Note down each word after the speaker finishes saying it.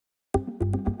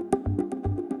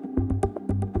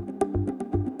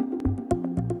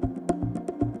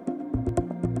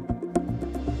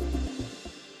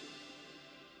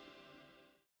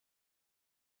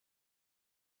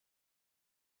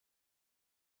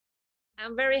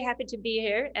I'm very happy to be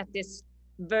here at this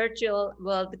virtual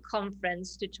world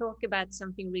conference to talk about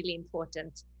something really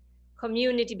important,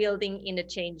 community building in a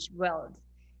changed world.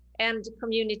 And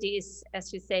community is,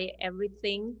 as you say,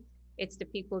 everything. It's the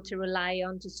people to rely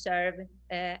on, to serve,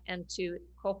 and to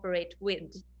cooperate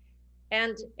with.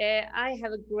 And I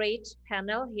have a great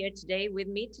panel here today with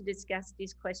me to discuss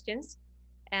these questions.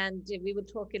 And we will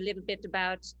talk a little bit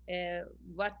about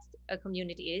what a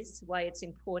community is, why it's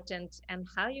important, and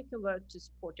how you can work to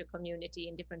support your community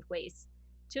in different ways.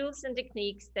 Tools and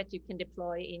techniques that you can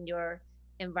deploy in your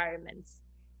environments.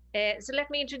 So let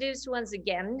me introduce once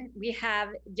again. We have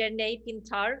Jernej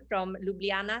Pintar from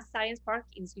Ljubljana Science Park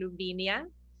in Slovenia.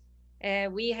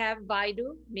 We have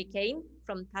Vaido Mikheim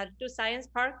from Tartu Science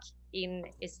Park in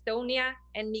Estonia,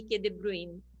 and Mieke de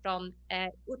Bruin from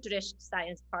Utrecht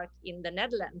Science Park in the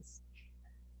Netherlands.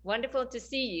 Wonderful to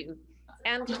see you.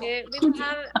 And we will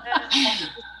have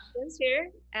questions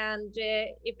here. And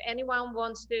if anyone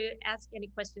wants to ask any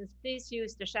questions, please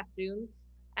use the chat room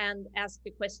and ask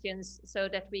the questions so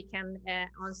that we can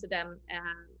answer them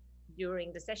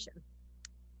during the session.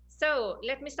 So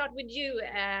let me start with you,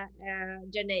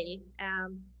 Jernej.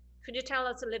 Could you tell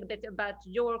us a little bit about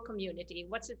your community?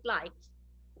 What's it like?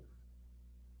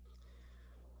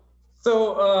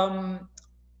 So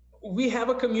we have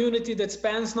a community that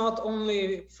spans not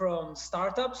only from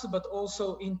startups, but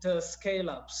also into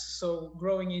scale-ups. So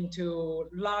growing into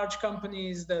large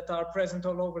companies that are present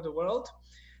all over the world.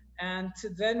 And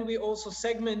then we also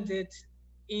segment it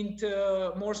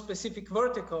into more specific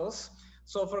verticals.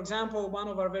 So for example, one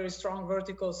of our very strong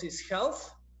verticals is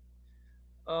health,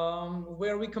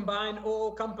 where we combine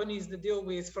all companies that deal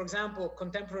with, for example,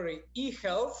 contemporary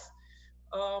e-health.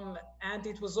 And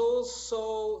it was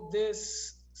also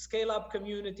this scale-up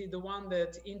community, the one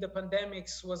that in the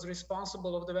pandemics was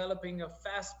responsible of developing a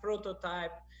fast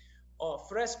prototype of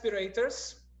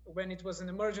respirators when it was an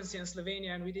emergency in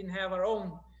Slovenia and we didn't have our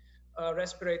own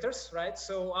respirators, right?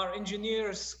 So our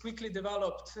engineers quickly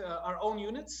developed our own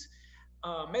units,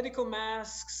 medical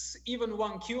masks, even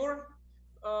one cure,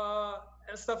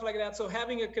 and stuff like that. So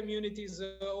having a community is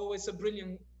always a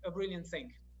brilliant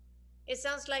thing. It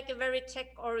sounds like a very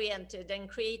tech-oriented and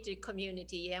creative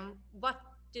community. And what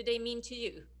do they mean to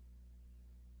you?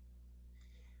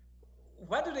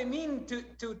 What do they mean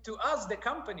to us, the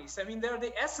companies? I mean, they're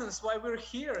the essence why we're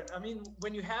here. I mean,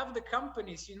 when you have the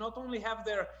companies, you not only have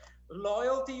their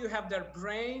loyalty, you have their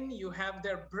brain, you have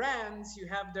their brands, you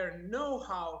have their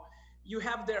know-how, you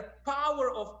have their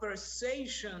power of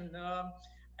persuasion,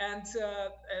 and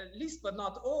least but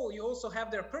not all, you also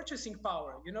have their purchasing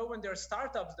power. You know, when they're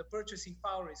startups, the purchasing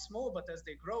power is small, but as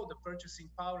they grow, the purchasing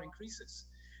power increases.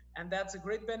 And that's a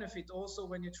great benefit also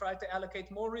when you try to allocate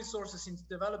more resources into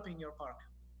developing your park.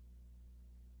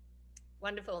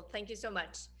 Wonderful, thank you so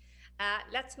much.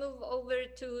 Let's move over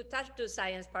to Tartu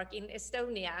Science Park in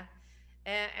Estonia.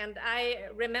 And I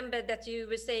remember that you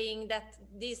were saying that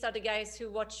these are the guys who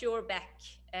watch your back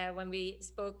when we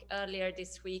spoke earlier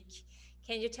this week.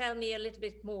 Can you tell me a little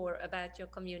bit more about your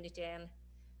community and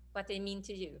what they mean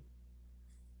to you?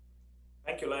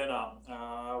 Thank you, Lena.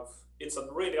 It's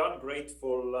a really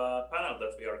ungrateful panel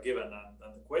that we are given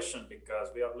and the question, because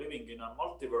we are living in a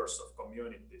multiverse of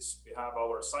communities. We have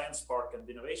our Science Park and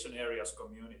Innovation Areas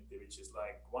community, which is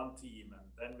like one team, and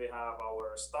then we have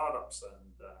our startups,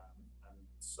 and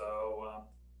so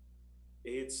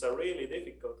it's a really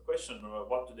difficult question.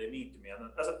 What do they mean to me? And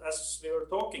as we were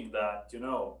talking, that, you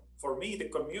know, for me, the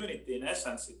community, in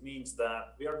essence, it means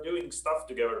that we are doing stuff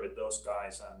together with those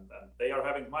guys, and they are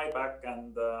having my back,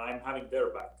 and I'm having their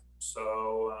back.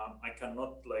 So I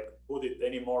cannot like put it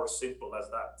any more simple as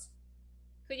that.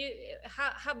 Could you?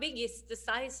 How big is the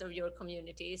size of your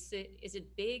community? Is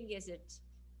it big? Is it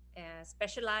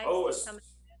specialized? Oh,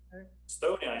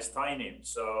 Estonia is tiny.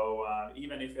 So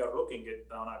even if you are looking at it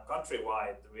on a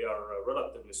countrywide, we are a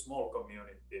relatively small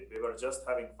community. We were just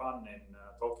having fun in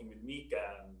talking with Mieke,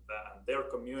 and their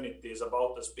community is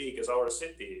about as big as our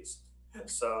city is.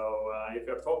 So if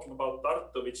you're talking about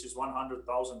Tartu, which is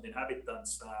 100,000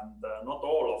 inhabitants, and not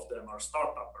all of them are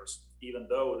startuppers, even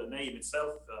though the name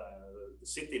itself, the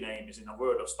city name, is in a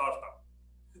word of startup.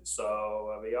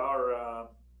 So we are,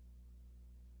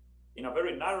 in a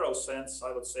very narrow sense,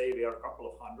 I would say we are a couple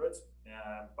of hundred,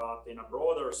 but in a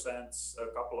broader sense, a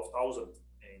couple of thousand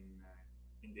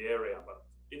in the area. But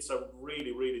it's a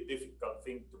really, really difficult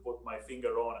thing to put my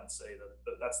finger on and say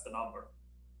that that's the number.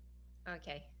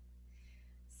 Okay.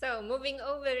 So moving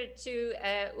over to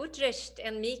Utrecht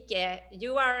and Mieke,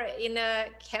 you are in a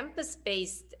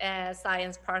campus-based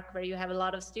science park where you have a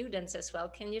lot of students as well.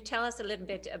 Can you tell us a little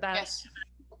bit about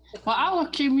Well, our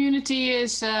community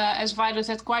is, as Vaido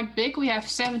said, quite big. We have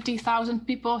 70,000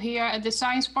 people here at the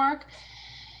Science Park.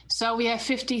 So we have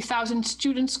 50,000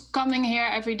 students coming here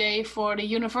every day for the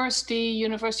University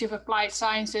of Applied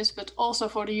Sciences, but also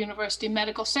for the University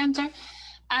Medical Center.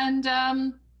 And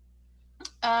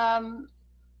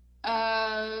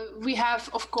we have,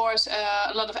 of course,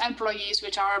 a lot of employees,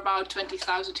 which are about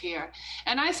 20,000 here.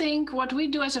 And I think what we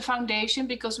do as a foundation,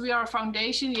 because we are a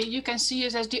foundation, you can see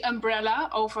us as the umbrella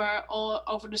over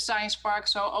the Science Park,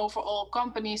 so over all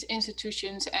companies,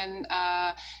 institutions, and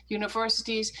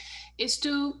universities, is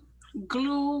to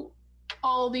glue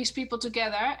all these people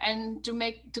together and to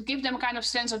give them a kind of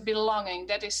sense of belonging.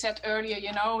 That is said earlier,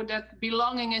 you know, that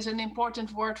belonging is an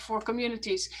important word for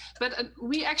communities. But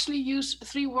we actually use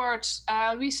 3 words.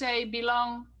 We say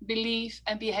belong, believe,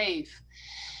 and behave.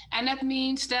 And that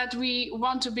means that we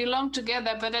want to belong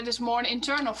together, but that is more an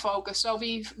internal focus. So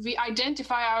we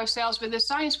identify ourselves with the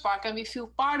Science Park and we feel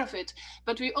part of it.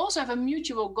 But we also have a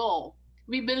mutual goal.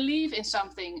 We believe in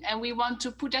something and we want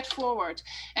to put that forward.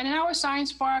 And in our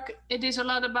Science Park, it is a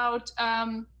lot about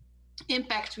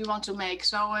impact we want to make.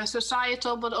 So a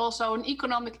societal, but also an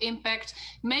economic impact,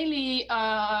 mainly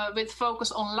with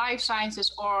focus on life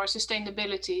sciences or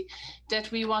sustainability,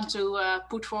 that we want to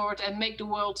put forward and make the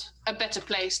world a better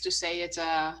place, to say it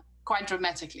quite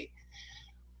dramatically.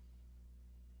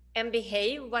 And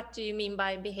behave, what do you mean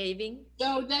by behaving?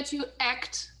 So that you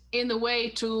act in the way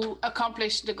to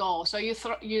accomplish the goal. So so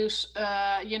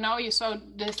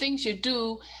the things you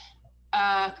do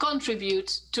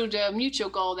contribute to the mutual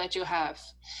goal that you have.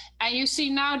 And you see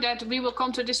now that we will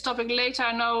come to this topic later,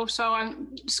 I know, so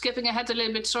I'm skipping ahead a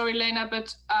little bit, sorry Lena,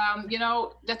 but you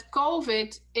know, that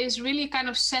COVID is really kind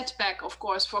of setback, of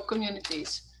course, for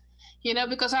communities. You know,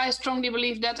 because I strongly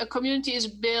believe that a community is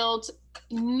built,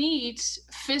 needs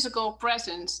physical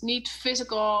presence, needs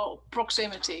physical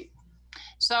proximity.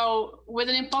 So with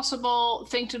an impossible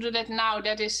thing to do that now,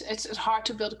 it's hard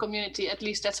to build a community. At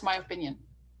least that's my opinion.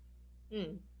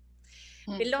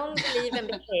 Belong, believe, and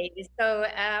behave. So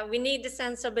we need a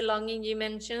sense of belonging. You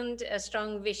mentioned a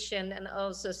strong vision and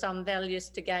also some values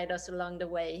to guide us along the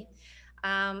way.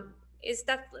 Is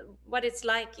that what it's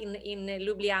like in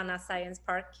Ljubljana Science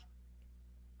Park?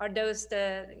 Are those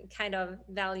the kind of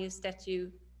values that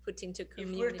you put into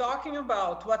community? If we're talking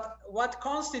about what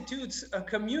constitutes a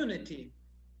community,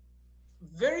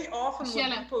 very often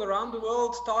when people around the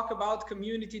world talk about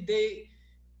community,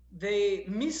 they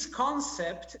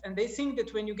misconcept and they think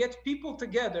that when you get people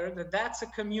together, that's a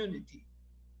community.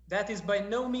 That is by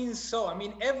no means so. I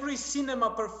mean, every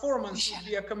cinema performance would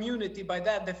be a community by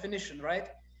that definition, right?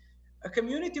 A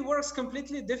community works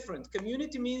completely different.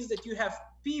 Community means that you have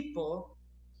people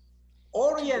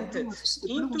oriented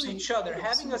into each other,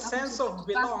 having a sense of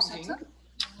belonging,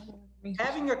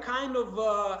 having a kind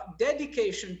of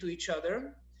dedication to each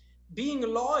other, being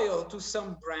loyal to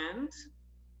some brand,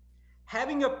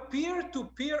 having a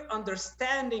peer-to-peer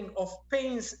understanding of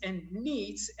pains and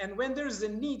needs, and when there's a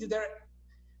need,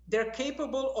 they're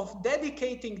capable of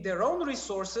dedicating their own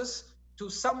resources to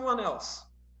someone else.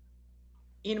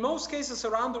 In most cases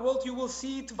around the world, you will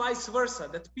see it vice versa,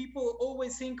 that people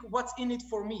always think, what's in it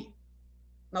for me?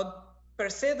 Now, per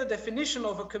se, the definition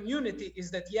of a community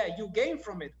is that, yeah, you gain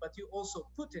from it, but you also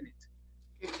put in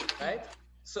it, right?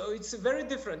 So it's very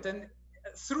different. And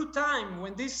through time,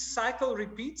 when this cycle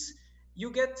repeats,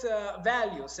 you get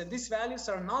values. And these values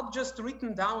are not just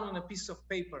written down on a piece of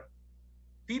paper.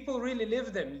 People really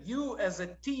live them. You as a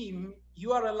team,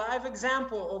 you are a live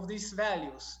example of these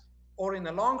values. Or in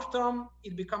the long term,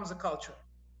 it becomes a culture.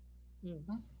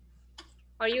 Mm-hmm.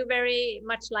 Are you very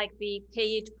much like the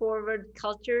pay it forward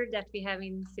culture that we have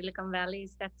in Silicon Valley?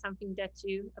 Is that something that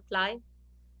you apply?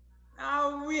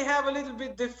 We have a little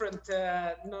bit different.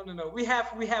 No. We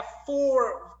have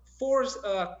four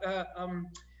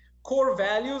core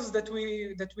values that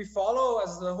we follow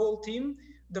as the whole team.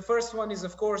 The first one is,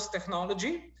 of course,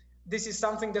 technology. This is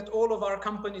something that all of our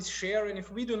companies share, and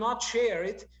if we do not share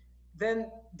it,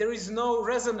 then there is no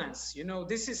resonance. You know,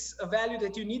 this is a value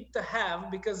that you need to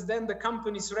have because then the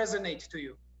companies resonate to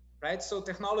you, right? So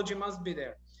technology must be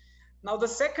there. Now, the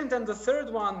second and the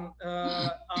third one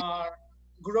are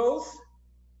growth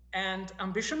and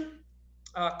ambition,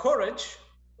 courage,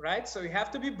 right? So you have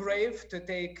to be brave to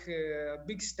take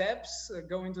big steps,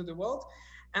 go into the world.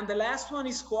 And the last one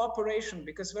is cooperation,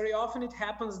 because very often it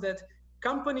happens that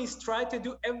companies try to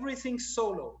do everything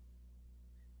solo.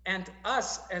 And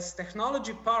us as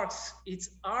technology parks,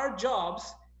 it's our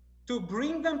jobs to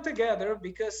bring them together,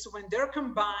 because when they're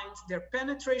combined, their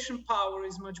penetration power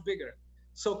is much bigger.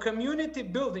 So community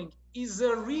building is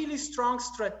a really strong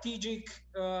strategic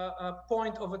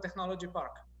point of a technology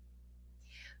park.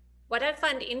 What I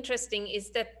find interesting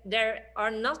is that there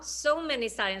are not so many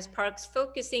science parks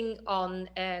focusing on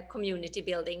community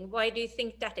building. Why do you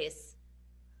think that is?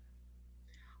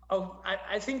 Oh,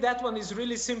 I think that one is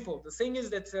really simple. The thing is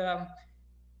that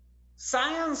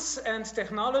science and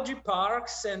technology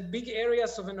parks and big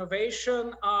areas of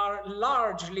innovation are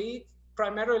largely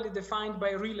primarily defined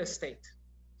by real estate.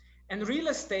 And real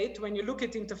estate, when you look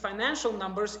at into financial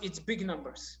numbers, it's big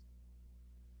numbers.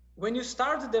 When you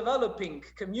start developing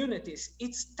communities,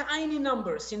 it's tiny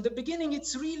numbers. In the beginning,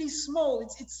 it's really small.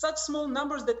 It's such small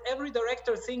numbers that every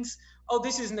director thinks, oh,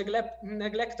 this is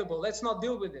neglectable. Let's not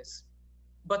deal with this.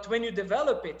 But when you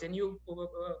develop it and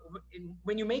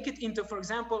when you make it into, for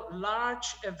example, large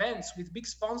events with big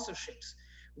sponsorships,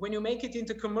 when you make it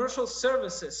into commercial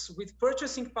services with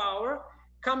purchasing power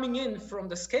coming in from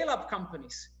the scale-up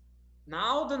companies,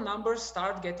 now the numbers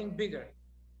start getting bigger.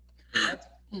 Right?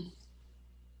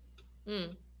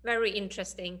 Very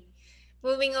interesting.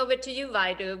 Moving over to you,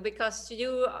 Vaido, because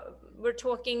you were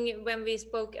talking when we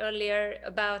spoke earlier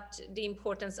about the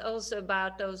importance also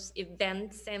about those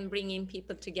events and bringing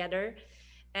people together.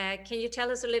 Can you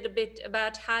tell us a little bit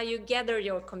about how you gather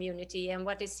your community and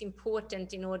what is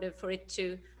important in order for it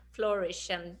to flourish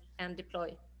and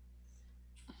deploy?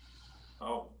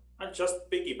 Oh, I'll just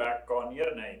piggyback on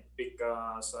Jernej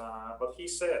because what he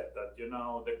said that, you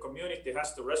know, the community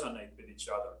has to resonate with each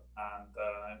other.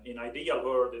 And in ideal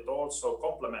world, it also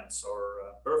complements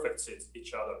or perfects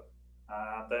each other.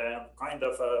 Then kind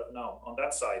of, no, on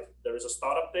that side, there is a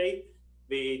startup day,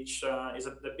 which is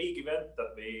the big event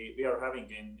that we are having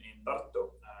in Tartu.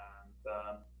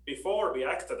 And before we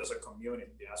acted as a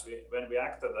community, when we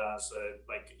acted as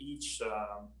like each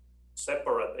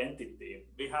separate entity,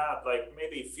 we had like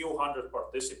maybe a few hundred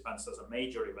participants as a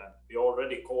major event. We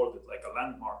already called it like a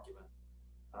landmark event.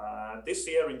 This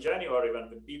year in January, when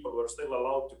the people were still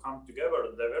allowed to come together,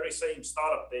 the very same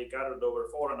startup day gathered over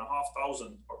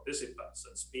 4,500 participants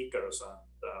and speakers and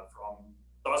from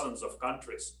dozens of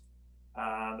countries.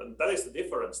 And that is the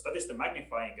difference. That is the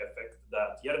magnifying effect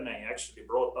that Jernej actually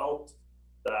brought out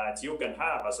that you can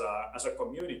have as a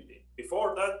community.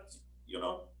 Before that, you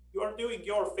know, you are doing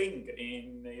your thing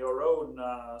in your own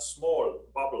small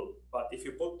bubble. But if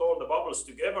you put all the bubbles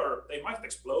together, they might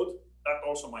explode. That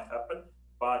also might happen.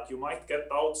 But you might get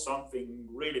out something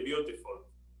really beautiful.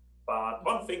 But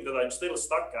one thing that I'm still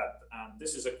stuck at, and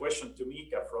this is a question to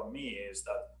Mieke from me, is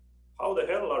that how the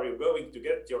hell are you going to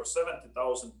get your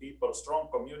 70,000 people strong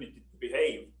community to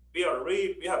behave? We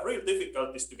have real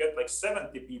difficulties to get like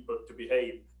 70 people to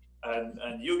behave,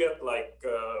 and you get like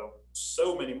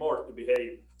so many more to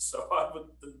behave. So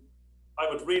I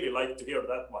would really like to hear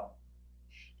that one.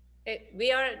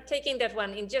 We are taking that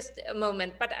one in just a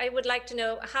moment, but I would like to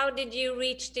know, how did you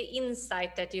reach the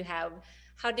insight that you have?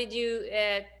 How did you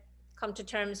come to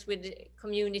terms with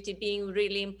community being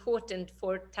really important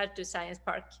for Tartu Science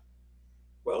Park?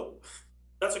 Well,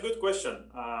 that's a good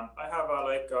question. I have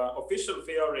a official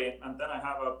theory, and then I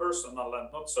have a personal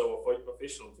and not so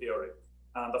official theory.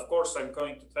 And of course, I'm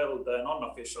going to tell the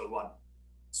non-official one.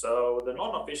 So the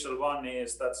non-official one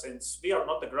is that since we are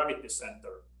not a gravity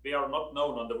center, we are not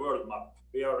known on the world map.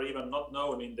 We are even not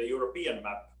known in the European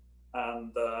map,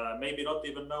 and maybe not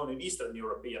even known in Eastern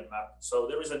European map. So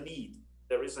there is a need.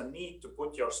 There is a need to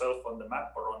put yourself on the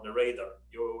map or on the radar.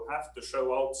 You have to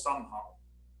show out somehow.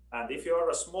 And if you are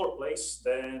a small place,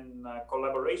 then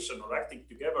collaboration or acting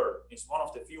together is one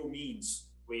of the few means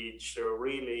which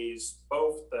really is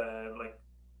both the like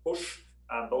push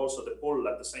and also the pull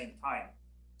at the same time.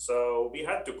 So we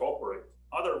had to cooperate.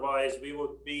 Otherwise, we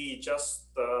would be just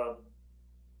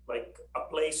like a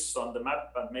place on the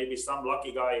map, and maybe some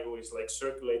lucky guy who is like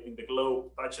circulating the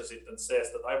globe touches it and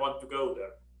says that I want to go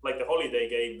there. Like the holiday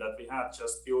game that we had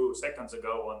just a few seconds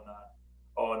ago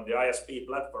on the IASP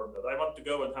platform, that I want to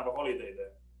go and have a holiday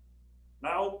there.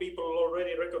 Now people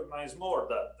already recognize more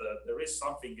that there is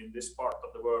something in this part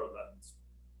of the world,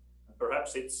 and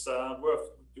perhaps it's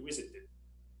worth to visit it.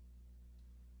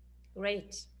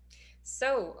 Great.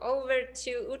 So over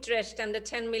to Utrecht and the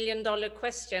 $10 million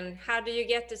question. How do you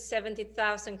get the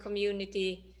 70,000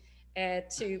 community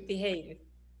to behave?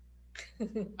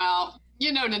 Well,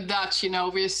 you know the Dutch, you know,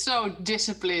 we're so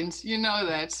disciplined, you know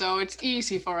that, so it's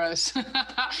easy for us.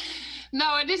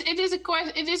 No, it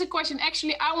is a question.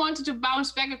 Actually, I wanted to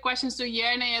bounce back a question to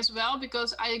Jernej as well,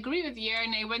 because I agree with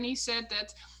Jernej when he said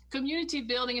that community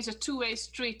building is a two-way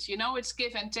street, you know, it's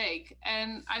give and take.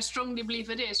 And I strongly believe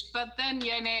it is. But then,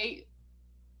 Jernej,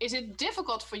 is it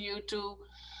difficult for you to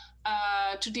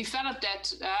develop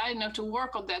that, you know, to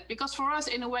work on that? Because for us,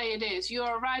 in a way, it is. You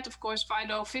are right, of course,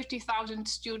 Vaido, 50,000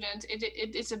 students.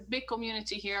 It's a big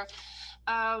community here.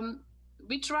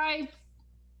 we try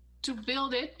to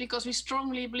build it because we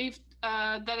strongly believe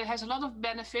that it has a lot of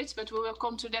benefits, but we will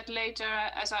come to that later,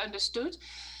 as I understood.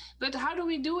 But how do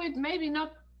we do it? Maybe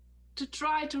not to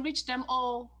try to reach them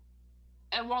all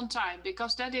at one time,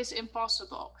 because that is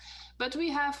impossible. But we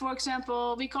have, for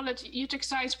example, we call it Utrecht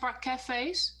Science Park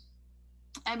Cafes.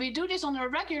 And we do this on a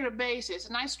regular basis.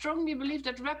 And I strongly believe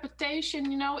that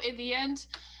repetition, you know, in the end,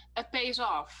 pays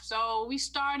off. So we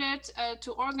started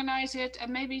to organize it,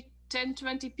 and maybe 10,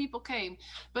 20 people came,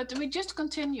 but we just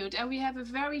continued, and we have a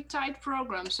very tight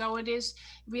program. So it is,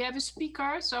 we have a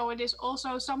speaker, so it is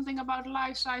also something about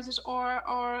life sciences or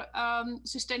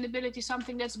sustainability,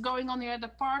 something that's going on here at the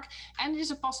park. And it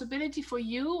is a possibility for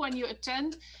you when you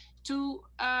attend to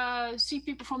see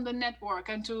people from the network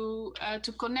and to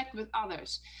connect with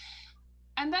others.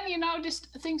 And then, you know, this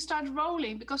thing starts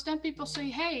rolling, because then people say,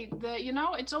 hey, you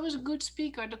know, it's always a good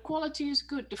speaker. The quality is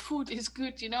good. The food is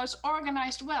good. You know, it's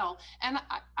organized well. And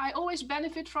I always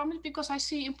benefit from it because I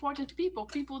see important people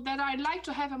that I like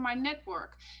to have in my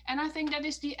network. And I think that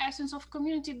is the essence of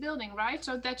community building, right?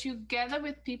 So that you gather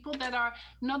with people that are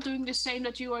not doing the same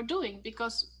that you are doing,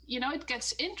 because, you know, it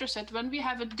gets interested when we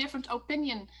have a different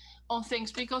opinion on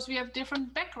things, because we have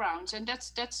different backgrounds. And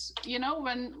that's you know,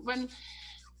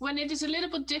 when it is a little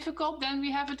bit difficult, then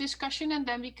we have a discussion, and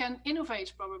then we can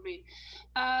innovate probably.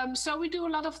 So we do a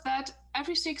lot of that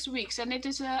every 6 weeks, and it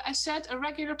is, as said, a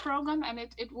regular program, and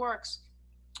it works.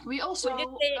 We also... Would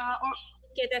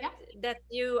you say that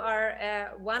you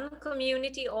are one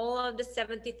community, all of the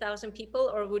 70,000 people,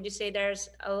 or would you say there's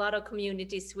a lot of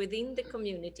communities within the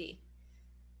community?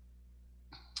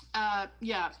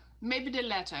 Yeah, maybe the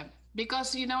latter,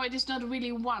 because, you know, it is not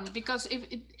really one, because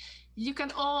you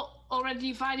can all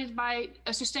already divide it by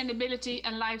sustainability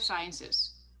and life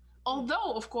sciences.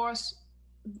 Although, of course,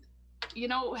 you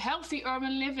know, healthy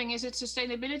urban living, is it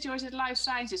sustainability or is it life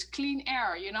sciences? Clean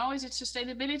air, you know, is it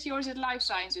sustainability or is it life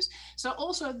sciences? So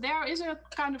also there is a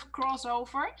kind of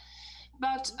crossover,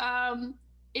 but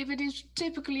if it is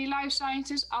typically life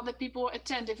sciences, other people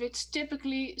attend. If it's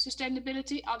typically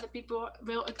sustainability, other people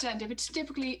will attend. If it's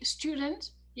typically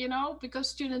student, you know, because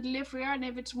students live here, and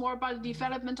if it's more about the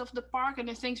development of the park and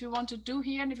the things we want to do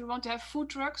here, and if we want to have food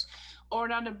trucks or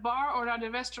another bar or other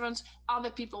restaurants, other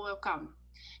people will come.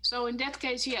 So in that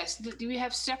case, yes, we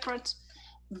have separate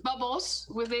bubbles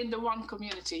within the one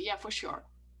community. Yeah, for sure.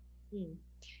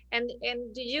 And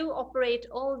do you operate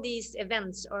all these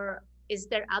events, or is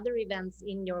there other events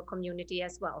in your community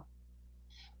as well?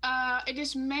 It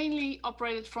is mainly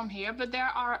operated from here, but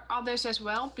there are others as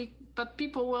well. But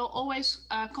people will always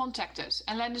contact us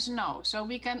and let us know. So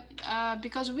we can,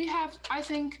 because we have, I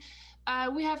think,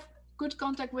 we have good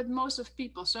contact with most of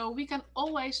people. So we can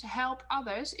always help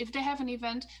others if they have an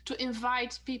event to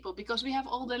invite people, because we have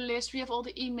all the lists, we have all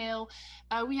the email,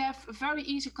 we have very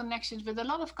easy connections with a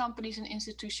lot of companies and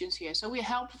institutions here. So we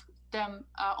help them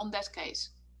on that case.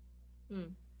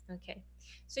 Okay.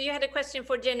 So you had a question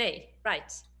for Jernej,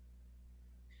 right?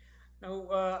 No,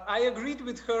 I agreed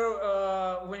with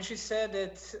her when she said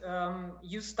that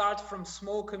you start from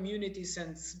small communities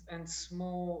and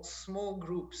small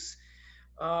groups.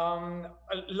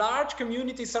 Large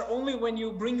communities are only when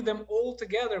you bring them all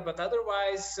together, but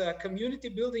otherwise community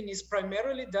building is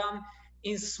primarily done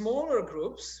in smaller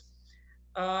groups.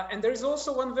 And there's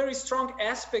also one very strong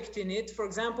aspect in it. For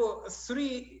example,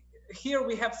 here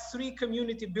we have 3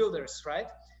 community builders, right?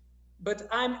 But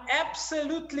I'm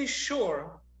absolutely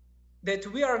sure that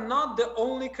we are not the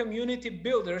only community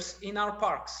builders in our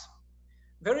parks.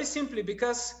 Very simply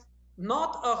because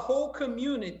not a whole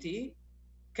community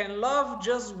can love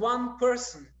just one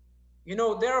person. You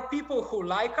know, there are people who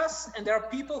like us and there are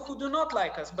people who do not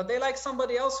like us, but they like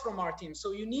somebody else from our team.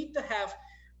 So you need to have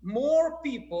more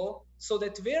people so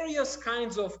that various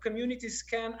kinds of communities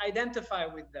can identify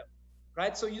with them,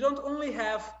 right? So you don't only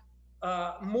have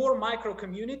more micro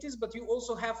communities, but you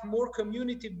also have more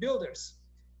community builders,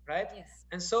 right? Yes.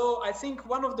 And so I think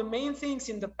one of the main things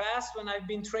in the past when I've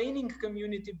been training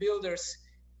community builders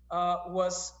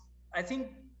was, I think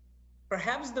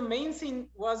perhaps the main thing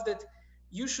was that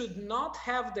you should not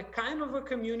have the kind of a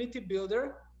community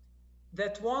builder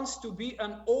that wants to be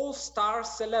an all-star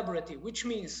celebrity, which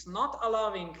means not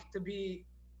allowing to be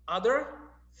other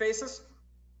faces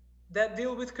that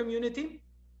deal with community.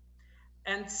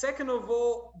 And second of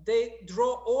all, they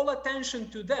draw all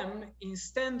attention to them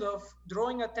instead of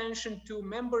drawing attention to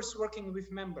members working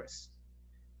with members.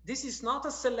 This is not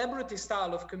a celebrity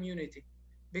style of community,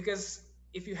 because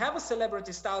if you have a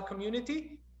celebrity style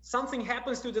community, something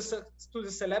happens to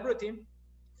the celebrity.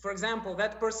 For example,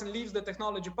 that person leaves the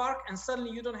technology park and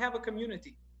suddenly you don't have a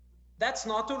community. That's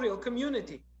not a real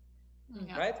community,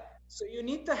 right? So you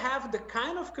need to have the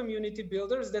kind of community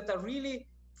builders that are really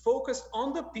focused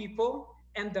on the people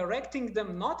and directing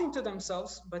them not into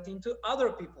themselves, but into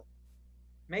other people,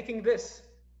 making this.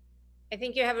 I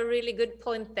think you have a really good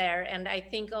point there. And I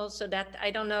think also that,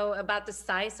 I don't know about the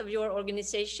size of your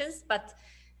organizations, but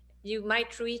you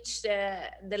might reach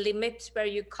the limit where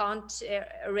you can't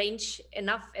arrange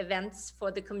enough events for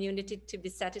the community to be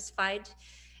satisfied.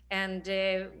 And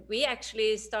we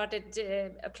actually started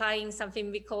applying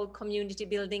something we call community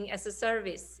building as a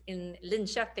service in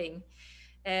Linköping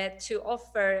to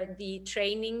offer the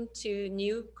training to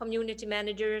new community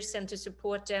managers and to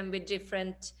support them with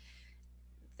different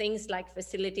things like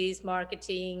facilities,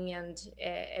 marketing, and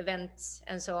events,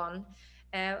 and so on.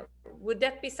 Would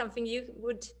that be something you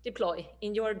would deploy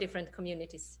in your different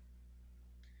communities?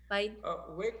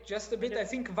 Vaido? Wait just a bit. I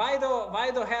think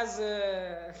Vaido has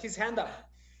his hand up.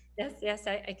 Yes,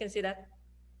 I can see that.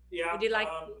 Yeah, would you like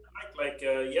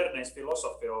Jernej's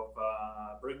philosophy of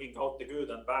bringing out the good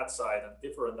and bad side and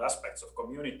different aspects of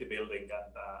community building.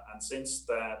 And since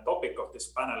the topic of this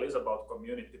panel is about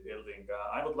community building,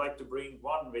 I would like to bring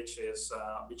one which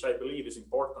I believe is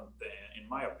important in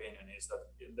my opinion, is that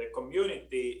the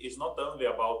community is not only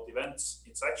about events,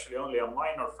 it's actually only a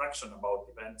minor fraction about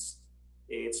events.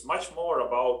 It's much more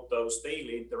about those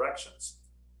daily interactions.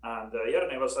 And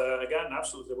Jernej was again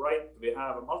absolutely right. We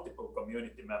have multiple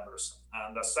community members,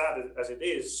 and as sad as it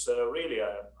is, really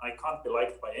I can't be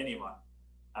liked by anyone.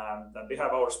 And we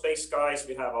have our space guys,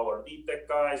 we have our deep tech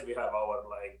guys, we have our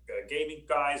gaming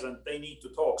guys, and they need to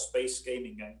talk space,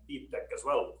 gaming, and deep tech as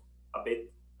well a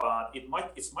bit. But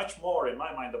it's much more in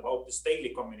my mind about this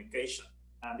daily communication.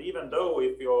 And even though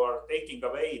if you are taking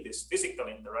away this physical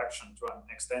interaction to an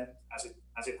extent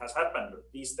as it has happened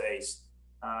these days.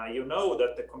 You know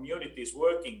that the community is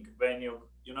working when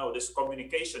you know this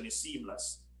communication is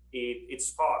seamless.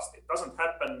 It's fast. It doesn't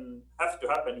have to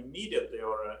happen immediately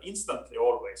or instantly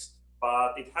always,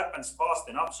 but it happens fast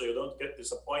enough so you don't get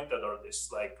disappointed or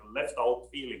this left out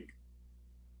feeling.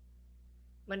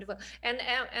 Wonderful.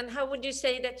 And how would you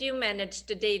say that you manage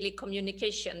the daily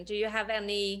communication? Do you have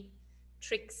any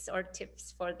tricks or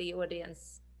tips for the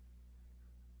audience?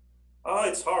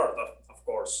 It's hard, of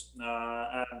course,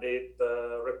 and it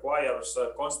requires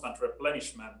constant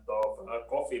replenishment of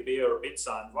coffee, beer,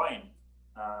 pizza, and wine.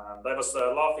 And I was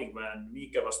laughing when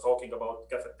Mieke was talking about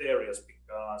cafeterias,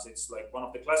 because it's like one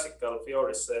of the classical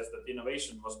theories says that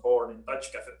innovation was born in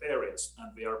Dutch cafeterias,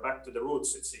 and we are back to the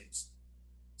roots, it seems.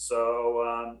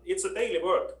 So it's a daily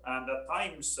work, and at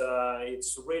times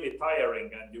it's really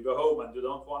tiring, and you go home and you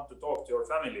don't want to talk to your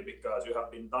family because you have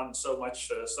been done so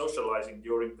much socializing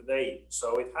during the day.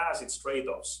 So it has its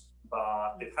trade-offs,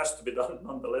 but it has to be done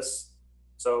nonetheless.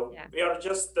 So yeah. We are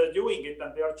just doing it,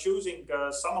 and we are choosing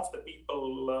some of the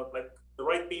people, like the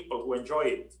right people who enjoy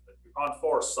it. You can't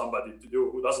force somebody to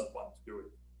do who doesn't want to do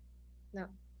it. No.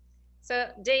 So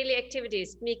daily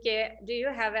activities. Mieke, do you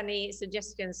have any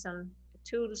suggestions on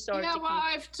tools or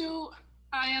techniques? Well,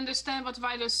 I understand what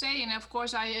Vaido is saying. Of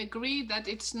course, I agree that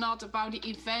it's not about the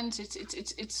events.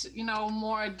 It's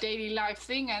more a daily life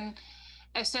thing. And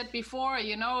as said before,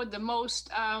 the most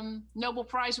Nobel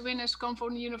Prize winners come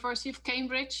from the University of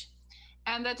Cambridge.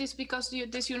 And that is because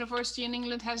this university in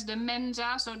England has the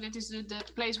Mensa. So that is the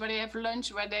place where they have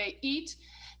lunch, where they eat.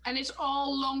 And it's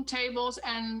all long tables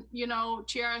and,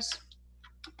 chairs.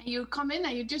 You come in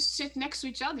and you just sit next to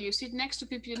each other. You sit next to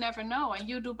people you never know, and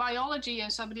you do biology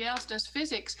and somebody else does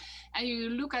physics, and you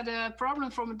look at a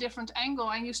problem from a different angle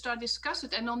and you start discuss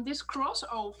it. And on this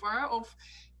crossover of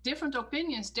different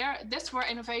opinions, that's where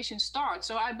innovation starts.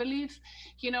 So I believe,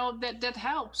 that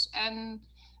helps. And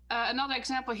another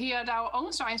example here at our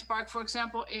own science park, for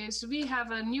example, is we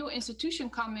have a new institution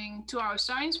coming to our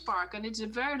science park, and it's a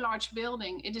very large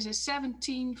building. It is a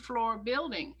 17-floor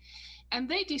building. And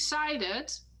they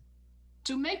decided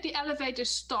to make the elevator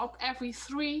stop every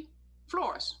 3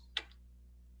 floors.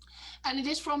 And it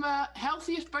is from a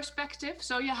healthier perspective.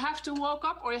 So you have to walk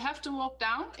up or you have to walk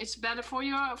down. It's better for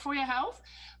your health.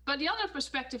 But the other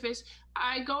perspective is,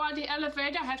 I go out the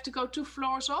elevator, I have to go 2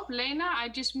 floors up. Lena, I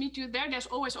just meet you there. There's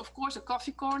always, of course, a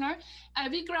coffee corner.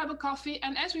 We grab a coffee,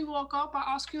 and as we walk up, I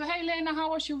ask you, hey, Lena,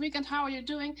 how was your weekend? How are you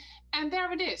doing? And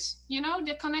there it is.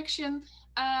 The connection.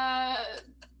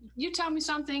 You tell me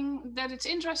something that it's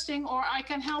interesting, or I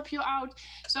can help you out.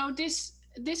 So this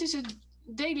is a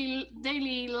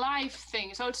daily life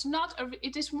thing. So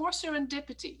it is more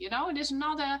serendipity. It is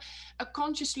not a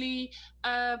consciously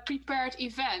prepared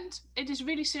event. It is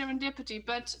really serendipity.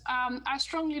 But I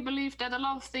strongly believe that a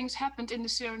lot of things happened in the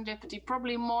serendipity,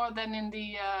 probably more than in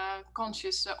the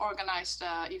conscious organized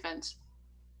events.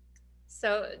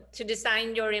 So to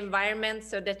design your environment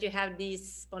so that you have these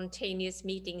spontaneous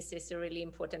meetings is a really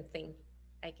important thing.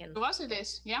 It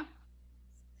is, yeah.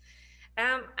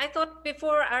 I thought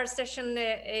before our session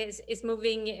is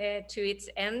moving to its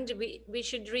end, we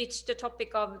should reach the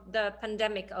topic of the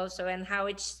pandemic also and how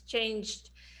it's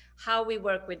changed how we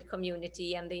work with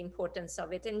community and the importance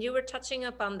of it. And you were touching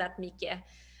upon that, Mieke,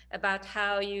 about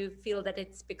how you feel that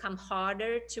it's become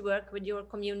harder to work with your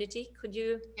community. Could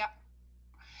you? Yeah.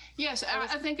 Yes,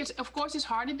 I think it's, of course, it's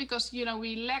harder because, you know,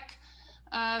 we lack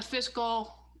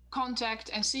physical contact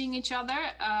and seeing each other.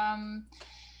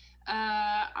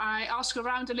 I ask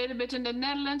around a little bit in the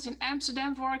Netherlands, in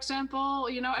Amsterdam, for example,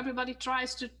 you know, everybody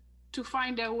tries to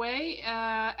find their way.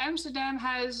 Amsterdam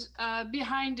has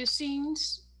behind the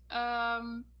scenes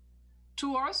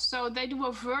tours. So they do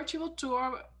a virtual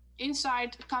tour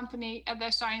inside the company at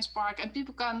their science park, and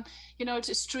people can, you know,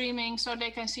 it's streaming so they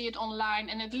can see it online,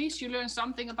 and at least you learn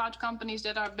something about companies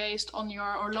that are based on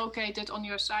your or located on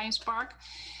your science park.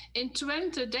 In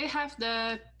Twente, they have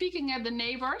the Peeking at the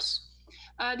Neighbors.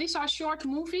 These are short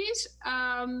movies,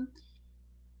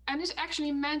 and it's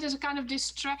actually meant as a kind of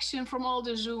distraction from all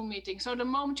the Zoom meetings. So the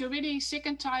moment you're really sick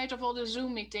and tired of all the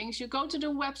Zoom meetings, you go to the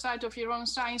website of your own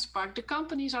science park. The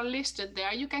companies are listed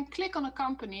there. You can click on a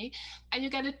company and you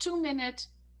get a 2-minute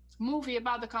movie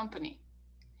about the company.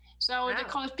 So They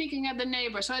call it Peeking at the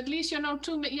Neighbor. So at least, you know,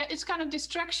 it's kind of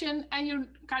distraction and you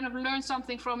kind of learn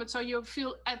something from it. So you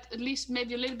feel at least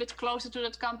maybe a little bit closer to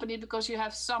that company because you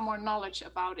have some more knowledge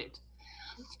about it.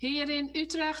 Here in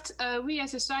Utrecht, we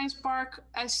as a science park,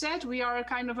 as said, we are a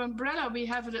kind of umbrella. We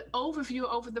have the overview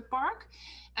over the park.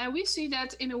 And we see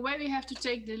that in a way we have to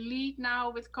take the lead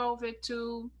now with COVID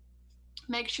to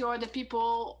make sure that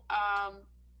people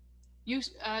use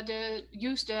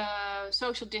the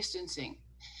social distancing.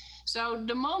 So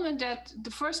the moment that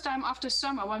the first time after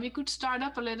summer, when we could start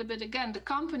up a little bit again, the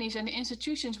companies and the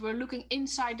institutions were looking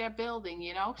inside their building,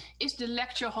 you know, is the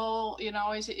lecture hall, you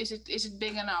know, is it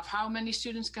big enough? How many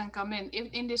students can come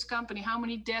in this company? How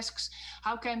many desks?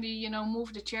 How can we, you know,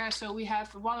 move the chairs so we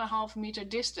have 1.5 meter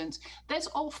distance? That's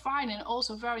all fine and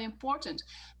also very important.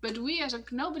 But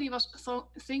nobody was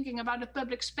thinking about the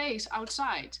public space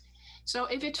outside. So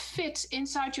if it fits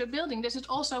inside your building, does it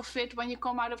also fit when you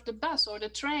come out of the bus or the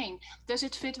train? Does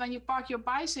it fit when you park your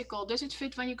bicycle? Does it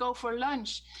fit when you go for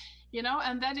lunch? You know,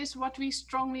 and that is what we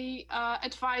strongly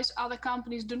advise other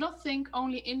companies. Do not think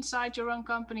only inside your own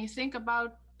company. Think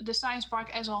about the science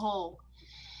park as a whole.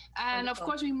 And of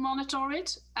course, we monitor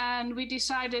it, and we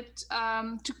decided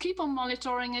to keep on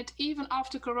monitoring it even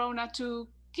after Corona to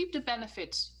keep the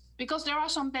benefits. Because there are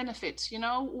some benefits, you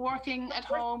know, working at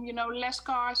home, you know, less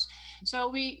cars. So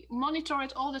we monitor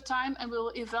it all the time and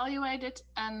we'll evaluate it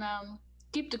and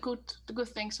keep the good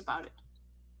things about it.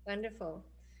 Wonderful.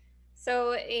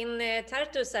 So in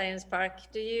Tartu Science Park,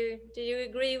 do you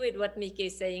agree with what Mieke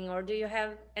is saying, or do you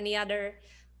have any other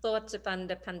thoughts upon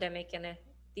the pandemic and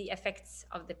the effects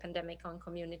of the pandemic on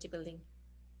community building?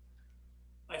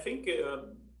 I think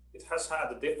it has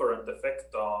had a different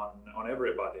effect on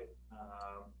everybody.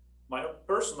 My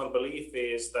personal belief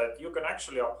is that you can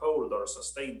actually uphold or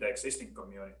sustain the existing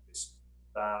communities,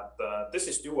 that this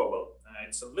is doable.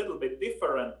 It's a little bit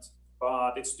different,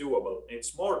 but it's doable.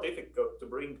 It's more difficult to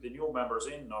bring the new members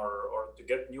in or to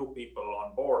get new people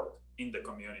on board in the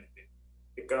community.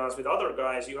 Because with other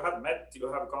guys, you have met,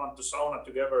 you have gone to sauna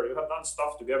together, you have done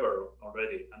stuff together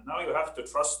already. And now you have to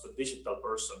trust a digital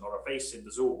person or a face in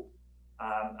the Zoom.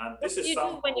 And this is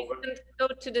something. What do you do when you go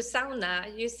to the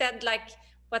sauna? You said like,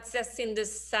 what says in the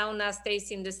sauna stays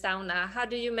in the sauna. How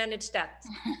do you manage that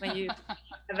when you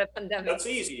have a pandemic? That's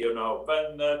easy, you know.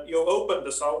 When you open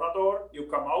the sauna door, you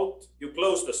come out, you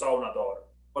close the sauna door.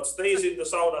 What stays in the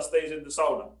sauna stays in the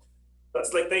sauna.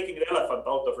 That's like taking the elephant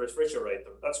out of the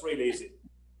refrigerator. That's really easy.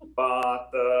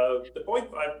 But the point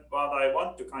what I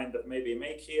want to kind of maybe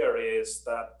make here is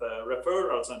that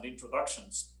referrals and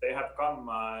introductions, they have come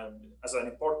as an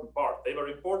important part. They were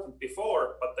important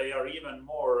before, but they are even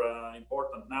more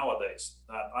important nowadays.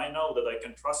 That I know that I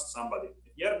can trust somebody.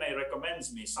 If Jernej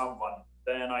recommends me someone,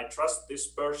 then I trust this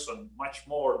person much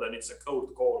more than it's a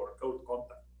cold call or cold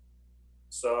contact.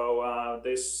 So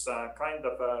this kind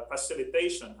of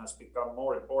facilitation has become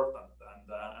more important,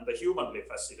 and the humanly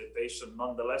facilitation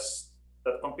nonetheless,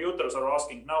 that computers are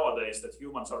asking nowadays that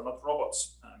humans are not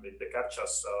robots with the CAPTCHAs.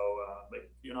 So like,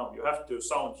 you know, you have to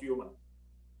sound human.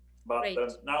 But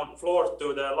now the floor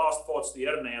to the last thoughts to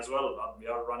Jernej as well, and we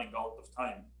are running out of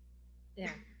time.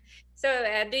 Yeah. So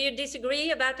do you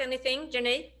disagree about anything,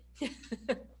 Jernej?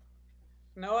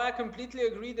 No, I completely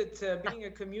agree that being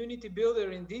a community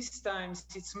builder in these times,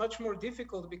 it's much more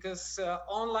difficult because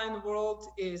online world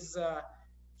is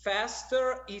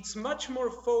faster. It's much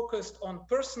more focused on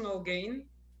personal gain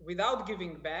without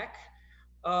giving back.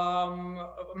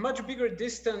 Much bigger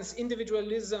distance,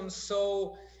 individualism.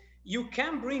 So you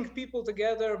can bring people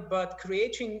together, but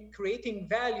creating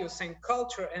values and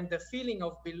culture and the feeling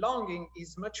of belonging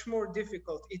is much more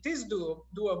difficult. It is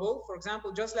doable. For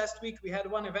example, just last week we had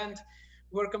one event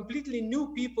where completely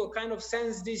new people kind of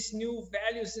sense these new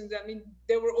values, and I mean,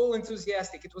 they were all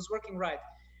enthusiastic. It was working right.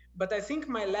 But I think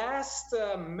my last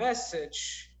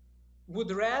message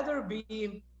would rather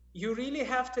be, you really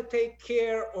have to take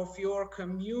care of your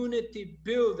community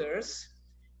builders,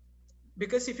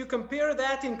 because if you compare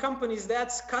that in companies,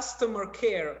 that's customer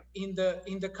care in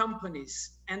the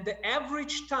companies, and the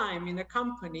average time in a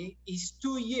company is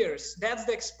 2 years. That's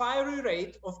the expiry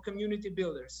rate of community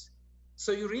builders.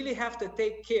 So you really have to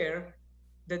take care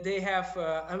that they have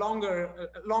a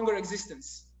longer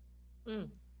existence.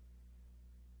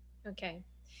 Okay,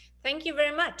 thank you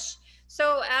very much.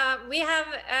 So we have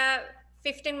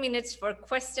 15 minutes for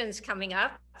questions coming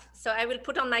up. So I will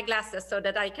put on my glasses so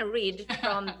that I can read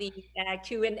from the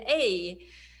Q&A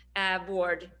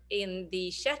board in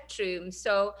the chat room.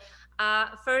 So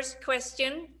first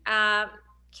question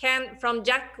from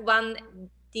Jack van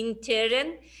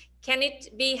Dinteren. Can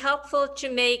it be helpful to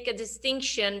make a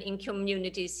distinction in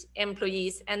communities,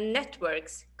 employees, and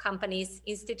networks, companies,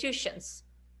 institutions?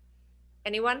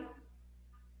 Anyone?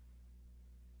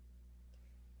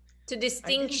 To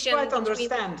distinction. I didn't quite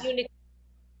understand.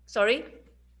 Sorry?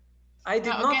 I did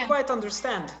not quite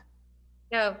understand.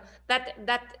 No, that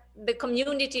the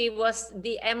community was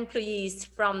the employees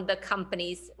from the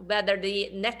companies, whether the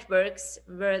networks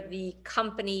were the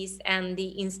companies and the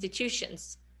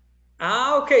institutions.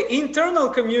 Ah, okay, internal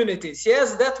communities.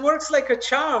 Yes, that works like a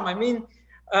charm. I mean,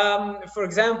 for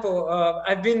example,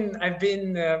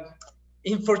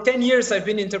 for 10 years, I've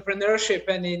been in entrepreneurship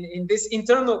and in this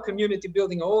internal community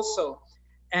building also.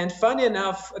 And funny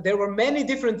enough, there were many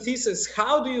different theses.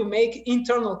 How do you make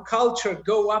internal culture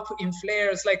go up in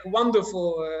flares, like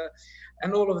wonderful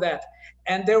and all of that?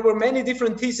 And there were many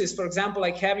different theses, for example,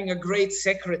 like having a great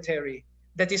secretary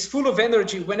that is full of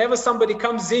energy. Whenever somebody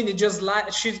comes in, it just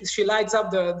she lights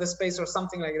up the space or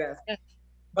something like that. Yeah.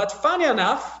 But funny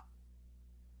enough,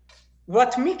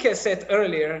 what Mieke said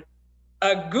earlier,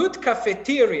 a good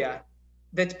cafeteria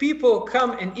that people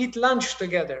come and eat lunch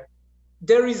together,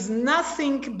 there is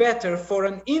nothing better for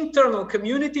an internal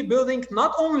community building,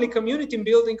 not only community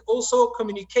building, also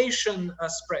communication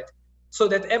spread, so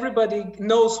that everybody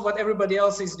knows what everybody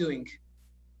else is doing.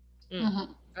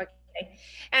 Mm-hmm. Okay.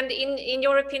 And in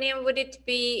your opinion, would it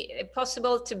be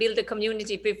possible to build a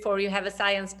community before you have a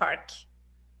science park?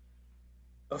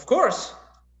 Of course.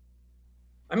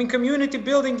 I mean, community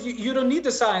building, you don't need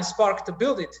a science park to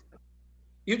build it.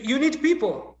 You need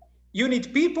people. You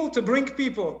need people to bring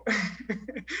people.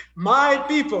 My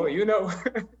people, you know.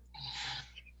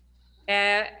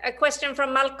 A question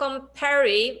from Malcolm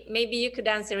Perry. Maybe you could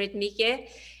answer it, Mieke.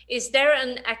 Is there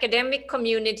an academic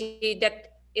community that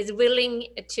is willing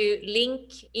to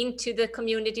link into the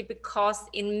community, because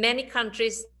in many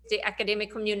countries the academic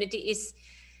community is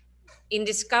in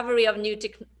discovery of new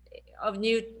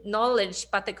knowledge,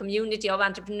 but the community of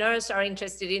entrepreneurs are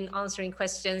interested in answering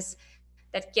questions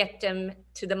that get them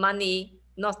to the money,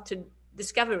 not to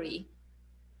discovery?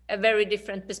 A very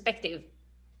different perspective.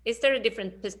 Is there a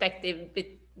different perspective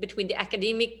between the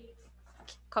academic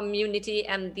community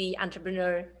and the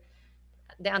entrepreneurial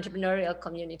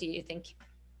community, you think?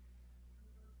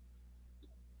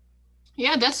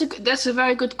 Yeah, that's a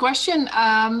very good question.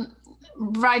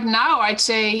 Right now, I'd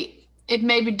say it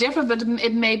may be different, but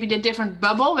it may be the different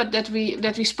bubble that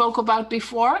we spoke about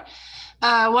before.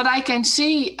 What I can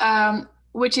see,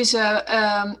 which is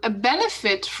a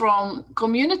benefit from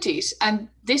communities, and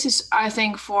this is, I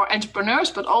think, for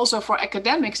entrepreneurs, but also for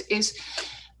academics, is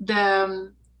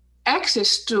the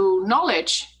access to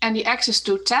knowledge and the access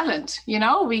to talent. You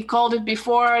know, we called it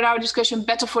before in our discussion,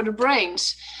 better for the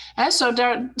brains.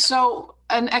 Vaido,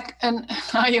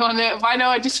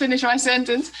 I just finished my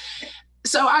sentence.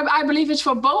 So I believe it's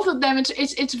for both of them.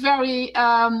 It's very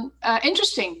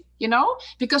interesting, you know,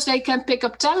 because they can pick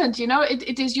up talent. You know,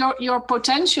 it is your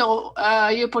potential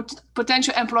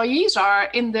employees are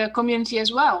in the community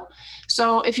as well.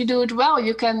 So if you do it well,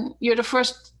 you're the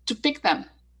first to pick them.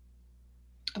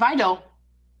 Vaido.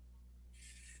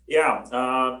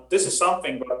 Yeah, this is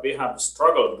something that we have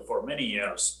struggled for many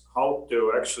years. how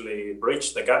to actually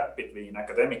bridge the gap between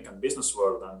academic and business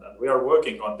world. And we are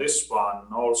working on this one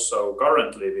also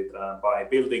currently with, by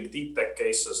building deep tech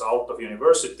cases out of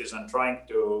universities and trying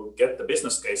to get the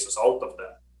business cases out of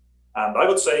them. And I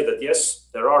would say that, yes,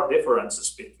 there are differences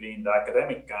between the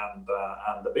academic and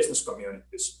the business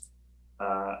communities.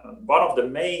 One of the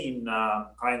main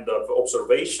kind of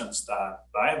observations that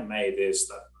I have made is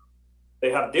that they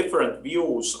have different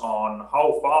views on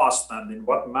how fast and in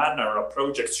what manner a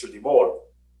project should evolve.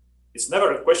 It's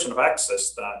never a question of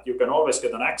access, that you can always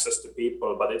get an access to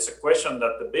people, but it's a question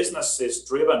that the business is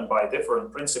driven by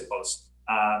different principles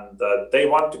and they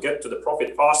want to get to the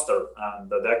profit faster, and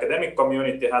the academic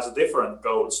community has different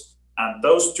goals, and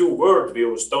those two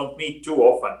worldviews don't meet too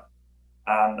often.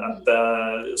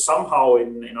 And somehow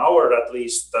in our, at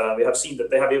least, we have seen that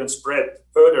they have even spread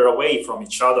further away from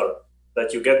each other,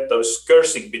 that you get those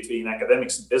cursing between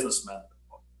academics and businessmen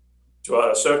to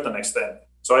a certain extent.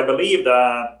 So I believe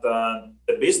that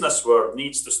the business world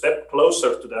needs to step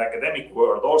closer to the academic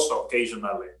world also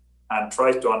occasionally and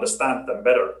try to understand them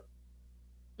better.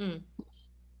 Mm.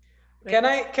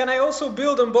 Can I also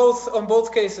build on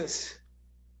both cases?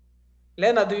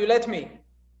 Lena, do you let me?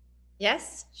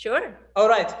 Yes, sure. All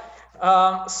right.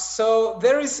 So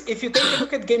there is, if you take a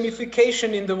look at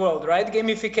gamification in the world, right?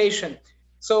 Gamification.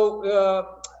 So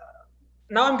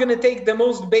now I'm going to take the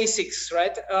most basics,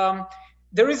 right?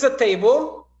 There is a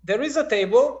table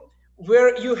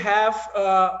where you have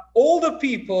all the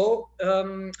people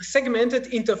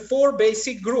segmented into 4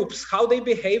 basic groups, how they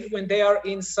behave when they are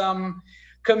in some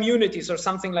communities or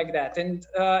something like that. And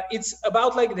it's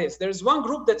about like this. There's one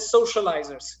group that's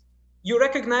socializers. You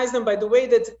recognize them by the way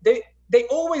that they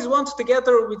always want to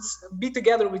be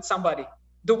together with somebody.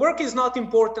 The work is not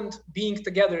important, being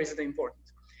together is the important.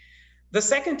 The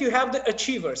second, you have the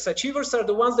achievers. Achievers are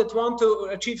the ones that want to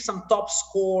achieve some top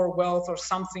score, wealth, or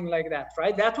something like that,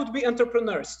 right? That would be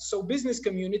entrepreneurs. So business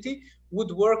community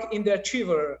would work in the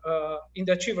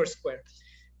achiever square.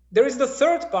 There is the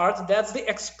third part, that's the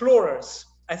explorers.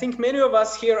 I think many of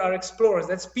us here are explorers.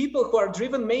 That's people who are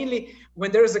driven mainly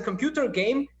when there is a computer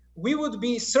game. We would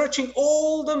be searching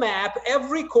all the map,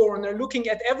 every corner, looking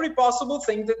at every possible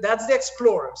thing. That's the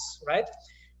explorers, right?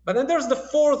 But then there's the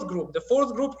fourth group. The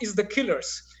fourth group is the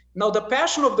killers. Now, the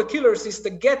passion of the killers is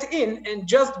to get in and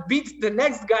just beat the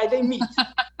next guy they meet,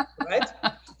 right?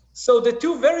 So the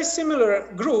two very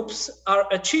similar groups are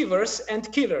achievers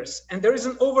and killers, and there is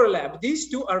an overlap. These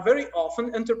two are very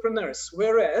often entrepreneurs,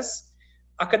 whereas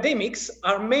academics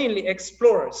are mainly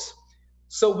explorers.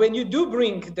 So when you do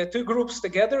bring the two groups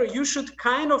together, you should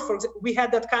kind of, we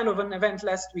had that kind of an event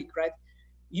last week, right?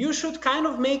 You should kind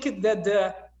of make it that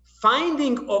the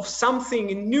finding of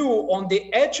something new on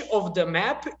the edge of the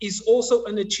map is also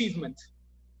an achievement,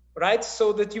 right?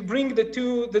 So that you bring the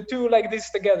two like this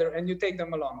together and you take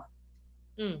them along.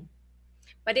 Mm.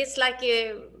 But it's like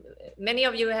many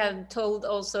of you have told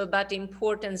also about the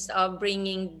importance of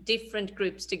bringing different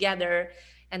groups together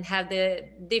and have the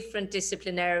different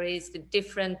disciplinaries, the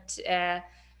different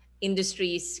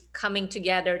industries coming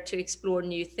together to explore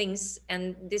new things.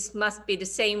 And this must be the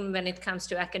same when it comes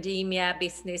to academia,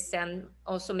 business, and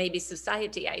also maybe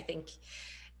society, I think.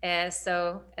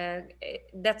 So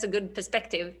that's a good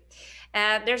perspective.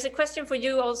 There's a question for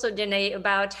you also, Jernej,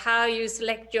 about how you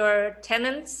select your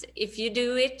tenants, if you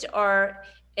do it, or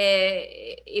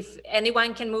if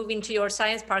anyone can move into your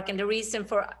science park. And the reason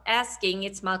for asking,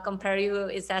 it's Malcolm Perry who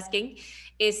is asking,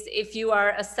 is if you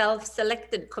are a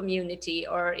self-selected community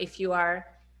or if you are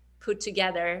put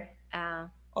together.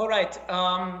 All right,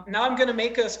 now I'm gonna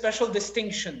make a special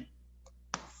distinction.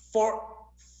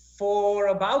 For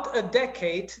about a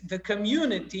decade, the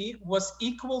community was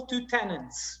equal to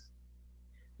tenants.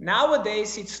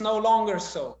 Nowadays, it's no longer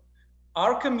so.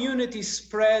 Our community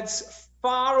spreads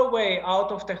far away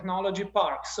out of technology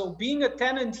parks. So being a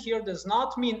tenant here does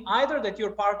not mean either that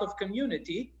you're part of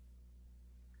community,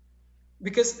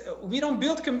 because we don't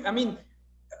build, I mean,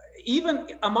 even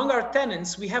among our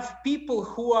tenants, we have people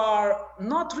who are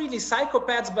not really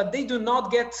psychopaths, but they do not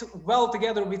get well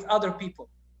together with other people.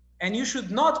 And you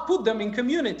should not put them in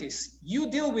communities.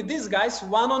 You deal with these guys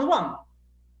one-on-one,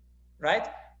 right?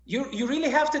 You really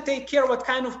have to take care what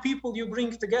kind of people you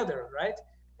bring together, right?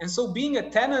 And so being a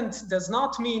tenant does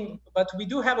not mean, but we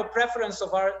do have a preference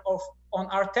on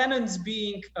our tenants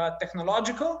being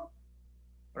technological,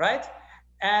 right?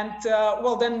 And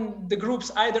well, then the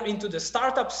groups either into the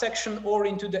startup section or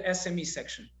into the SME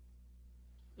section.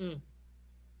 Mm.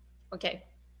 Okay,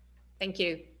 thank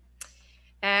you.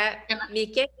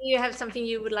 Mieke, do you have something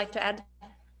you would like to add?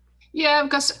 Yeah,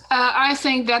 because I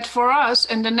think that for us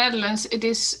in the Netherlands, it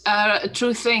is a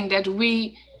true thing that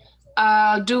we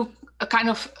do a kind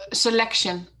of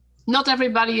selection. Not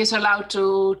everybody is allowed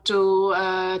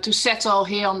to settle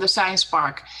here on the science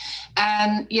park.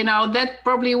 And, you know, that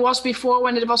probably was before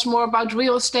when it was more about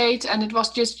real estate and it was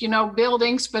just, you know,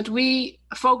 buildings, but we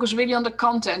focus really on the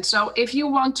content. So if you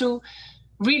want to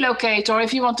relocate or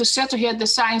if you want to settle here at the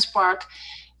science park,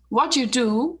 what you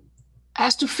do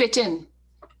has to fit in.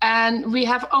 And we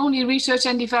have only research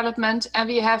and development, and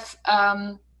we have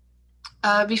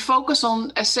we focus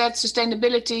on, as said,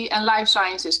 sustainability and life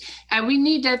sciences, and we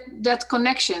need that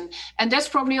connection. And that's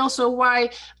probably also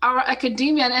why our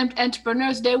academia and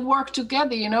entrepreneurs, they work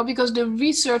together, you know, because the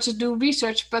researchers do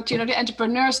research, but you know, the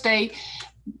entrepreneurs, they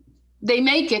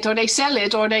make it or they sell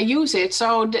it or they use it.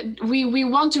 So we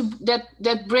want to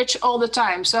that bridge all the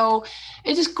time. So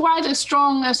it is quite a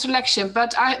strong selection,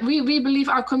 but we believe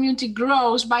our community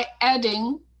grows by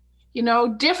adding, you know,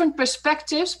 different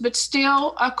perspectives, but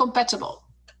still are compatible.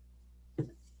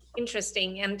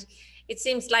 Interesting. And it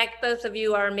seems like both of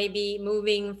you are maybe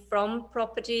moving from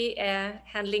property,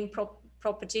 handling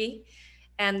property,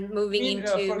 and moving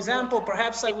into... For example,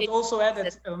 perhaps I would also add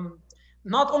that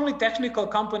not only technical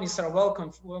companies are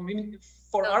welcome. I mean,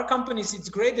 for our companies, it's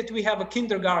great that we have a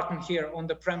kindergarten here on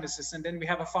the premises, and then we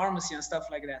have a pharmacy and stuff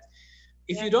like that.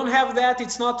 If you don't have that,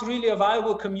 it's not really a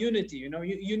viable community. You know,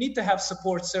 you need to have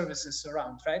support services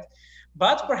around, right?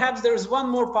 But perhaps there's one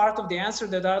more part of the answer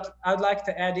that I'd like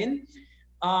to add in.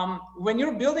 When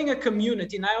you're building a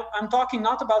community, now I'm talking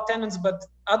not about tenants, but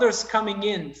others coming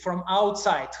in from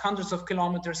outside, hundreds of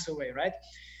kilometers away, right?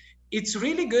 It's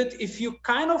really good if you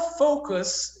kind of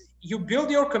focus, you build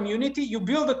your community, you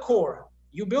build a core,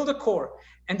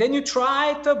 and then you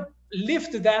try to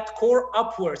lift that core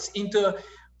upwards into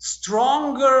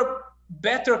stronger,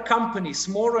 better companies,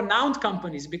 more renowned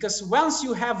companies, because once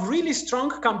you have really strong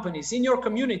companies in your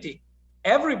community,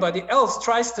 everybody else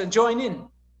tries to join in.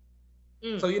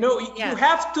 So, you know, you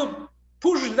have to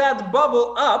push that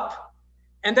bubble up,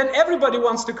 and then everybody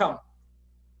wants to come.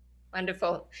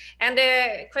 Wonderful. And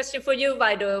a question for you,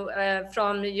 Vaido,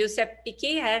 from Giuseppe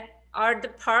here. Are the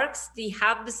parks the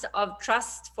hubs of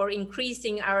trust for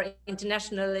increasing our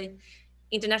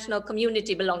international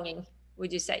community belonging,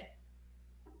 would you say?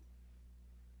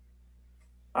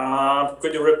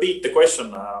 Could you repeat the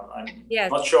question? I'm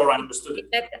not sure I understood it.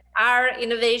 That our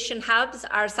innovation hubs,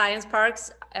 our science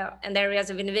parks and areas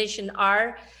of innovation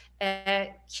are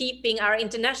keeping our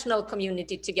international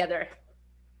community together.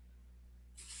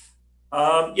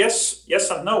 Yes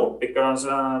and no, because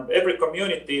every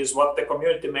community is what the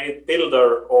community made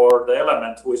builder or the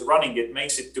element who is running it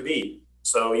makes it to be.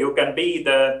 So you can be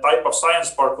the type of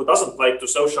science park who doesn't like to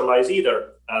socialize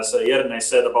either, as Jernej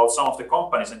said about some of the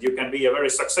companies, and you can be a very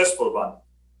successful one.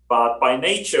 But by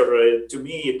nature, to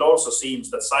me, it also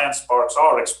seems that science parks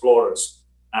are explorers,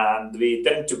 and we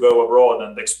tend to go abroad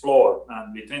and explore,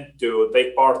 and we tend to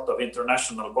take part of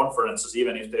international conferences,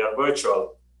 even if they are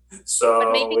virtual. So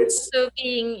but maybe it's also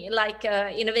being like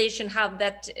an innovation hub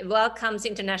that welcomes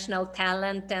international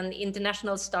talent and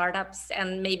international startups,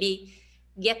 and maybe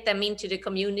get them into the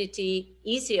community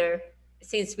easier,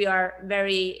 since we are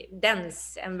very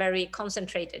dense and very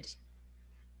concentrated.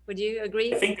 Would you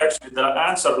agree? I think actually the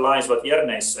answer lies what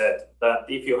Jernej said, that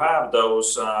if you have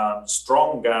those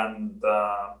strong and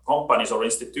companies or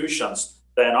institutions,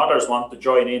 then others want to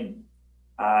join in.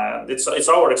 And it's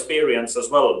our experience as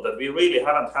well that we really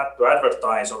haven't had to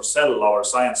advertise or sell our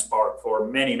science park for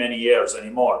many, many years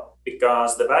anymore,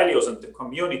 because the values and the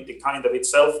community kind of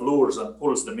itself lures and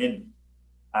pulls them in.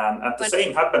 And the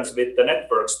same happens with the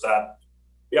networks, that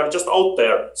we are just out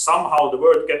there. Somehow the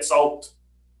word gets out.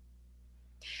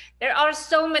 There are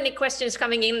so many questions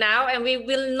coming in now, and we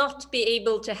will not be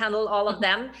able to handle all of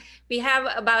them. We have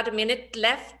about a minute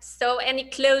left. So any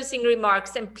closing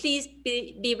remarks, and please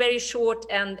be very short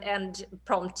and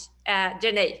prompt.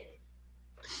 Jernej.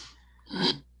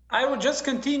 I would just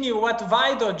continue what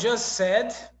Vaido just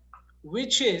said,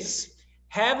 which is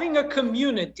having a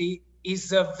community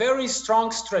is a very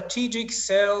strong strategic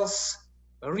sales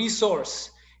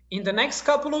resource. In the next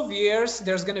couple of years,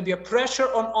 there's going to be a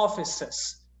pressure on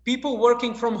offices, people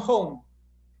working from home,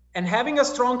 and having a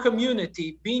strong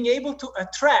community, being able to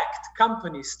attract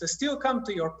companies to still come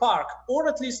to your park, or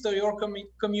at least to your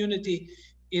community,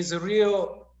 is a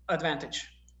real advantage.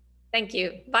 Thank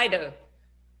you. Vaido.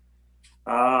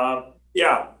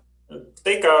 Yeah,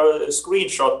 take a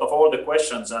screenshot of all the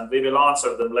questions and we will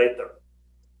answer them later.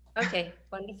 Okay,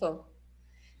 wonderful.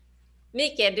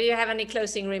 Mieke, do you have any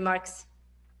closing remarks?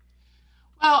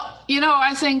 Well, you know,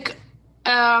 I think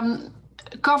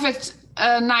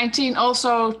COVID-19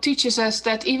 also teaches us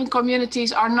that even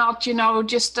communities are not, you know,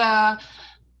 just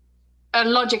a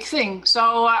logic thing.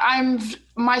 So I'm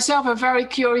myself are very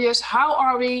curious. How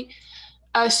are we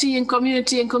seeing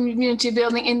community and community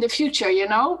building in the future? You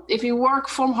know, if you work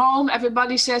from home,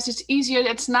 everybody says it's easier,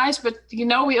 it's nice, but you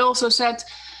know, we also said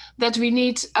that we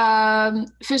need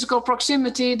physical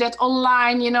proximity, that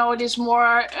online, you know, it is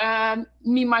more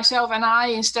me, myself and I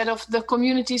instead of the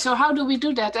community. So how do we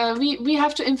do that? We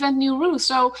have to invent new rules.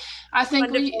 So I think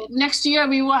next year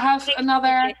we will have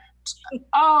another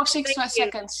 6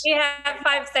 seconds. We have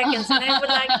 5 seconds, and I would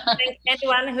like to thank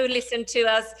anyone who listened to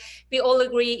us. We all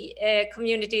agree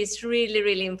community is really,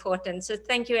 really important. So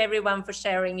thank you everyone for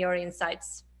sharing your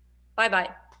insights. Bye-bye.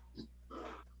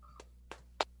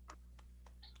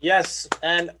 Yes,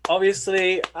 and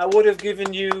obviously I would have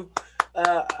given you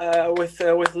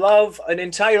with love an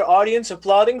entire audience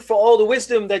applauding for all the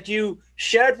wisdom that you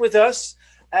shared with us,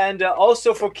 and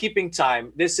also for keeping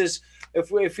time. This is,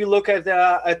 if you look at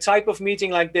a type of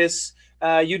meeting like this,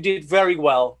 you did very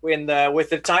well with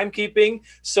the timekeeping.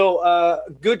 So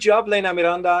good job, Lena,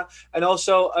 Miranda, and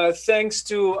also thanks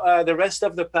to the rest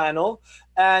of the panel.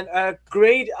 And a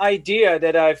great idea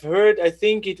that I've heard, I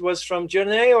think it was from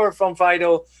Jernej or from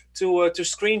Vaido, to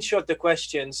screenshot the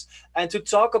questions and to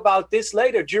talk about this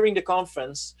later during the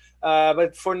conference.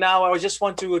 But for now, I just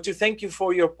want to thank you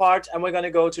for your part, and we're going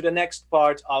to go to the next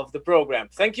part of the program.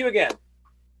 Thank you again.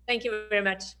 Thank you very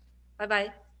much.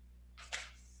 Bye-bye.